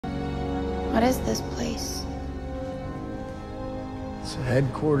What is this place? It's the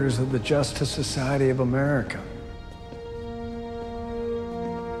headquarters of the Justice Society of America.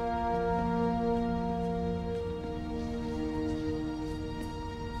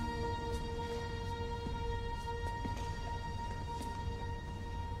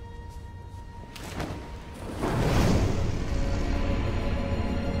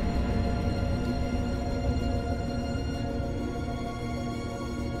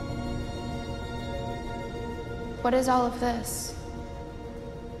 What is all of this?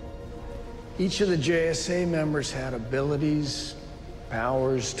 Each of the JSA members had abilities,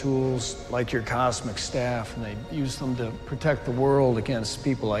 powers, tools, like your cosmic staff, and they used them to protect the world against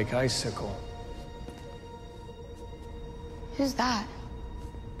people like Icicle. Who's that?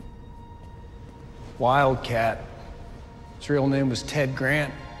 Wildcat. His real name was Ted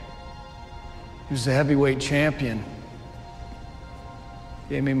Grant. He was the heavyweight champion.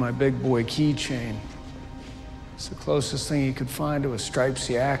 Gave me my big boy keychain. It's the closest thing he could find to a Stripes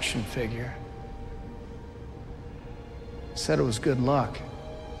the action figure. Said it was good luck.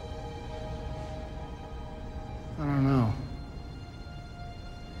 I don't know.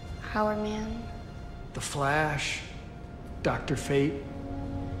 Howard Man? The Flash, Dr. Fate.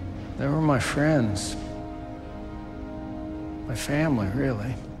 They were my friends. My family,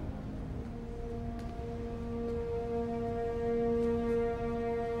 really.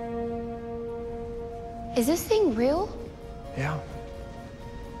 Is this thing real? Yeah.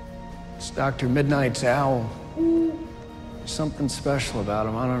 It's Dr. Midnight's owl. There's something special about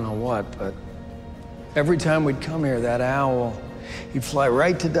him, I don't know what, but every time we'd come here, that owl, he'd fly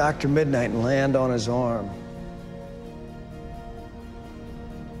right to Dr. Midnight and land on his arm.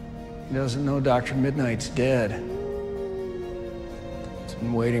 He doesn't know Dr. Midnight's dead. He's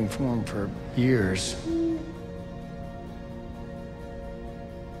been waiting for him for years.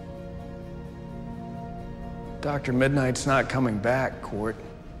 Dr. Midnight's not coming back, Court.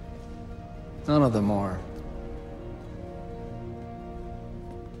 None of them are.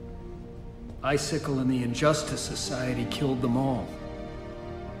 Icicle and the Injustice Society killed them all.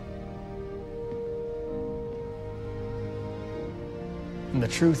 And the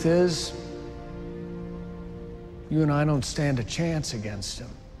truth is, you and I don't stand a chance against him.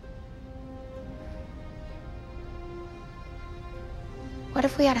 What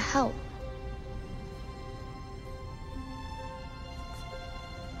if we had help?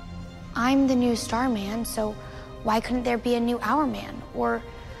 I'm the new Starman, so why couldn't there be a new Hourman or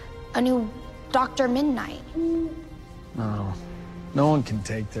a new Dr. Midnight? No, no one can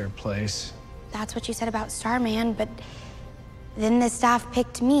take their place. That's what you said about Starman, but then the staff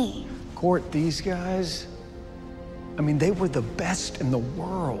picked me. Court, these guys, I mean, they were the best in the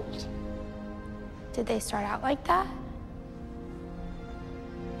world. Did they start out like that?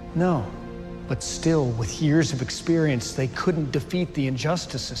 No, but still, with years of experience, they couldn't defeat the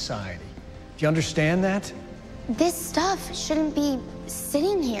Injustice Society. Do you understand that? This stuff shouldn't be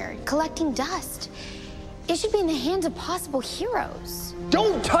sitting here, collecting dust. It should be in the hands of possible heroes.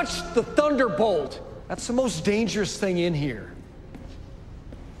 Don't touch the Thunderbolt! That's the most dangerous thing in here.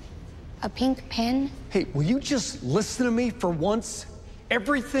 A pink pen? Hey, will you just listen to me for once?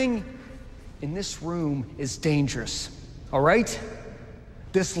 Everything in this room is dangerous, all right?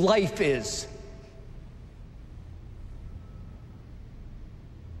 This life is.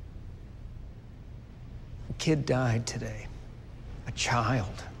 A kid died today. A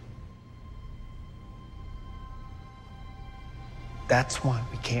child. That's why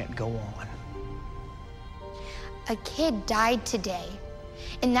we can't go on. A kid died today,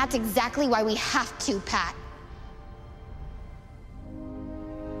 and that's exactly why we have to, Pat.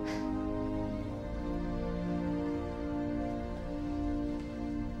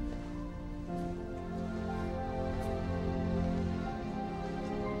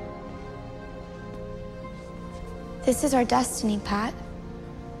 This is our destiny, Pat.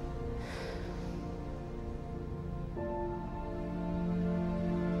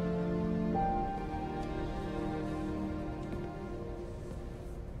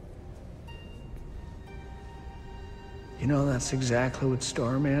 You know, that's exactly what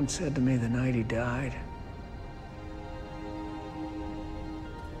Starman said to me the night he died.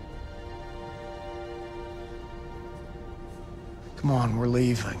 Come on, we're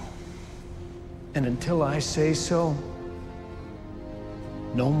leaving. And until I say so,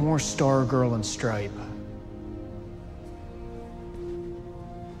 no more Stargirl and Stripe.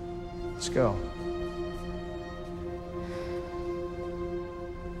 Let's go.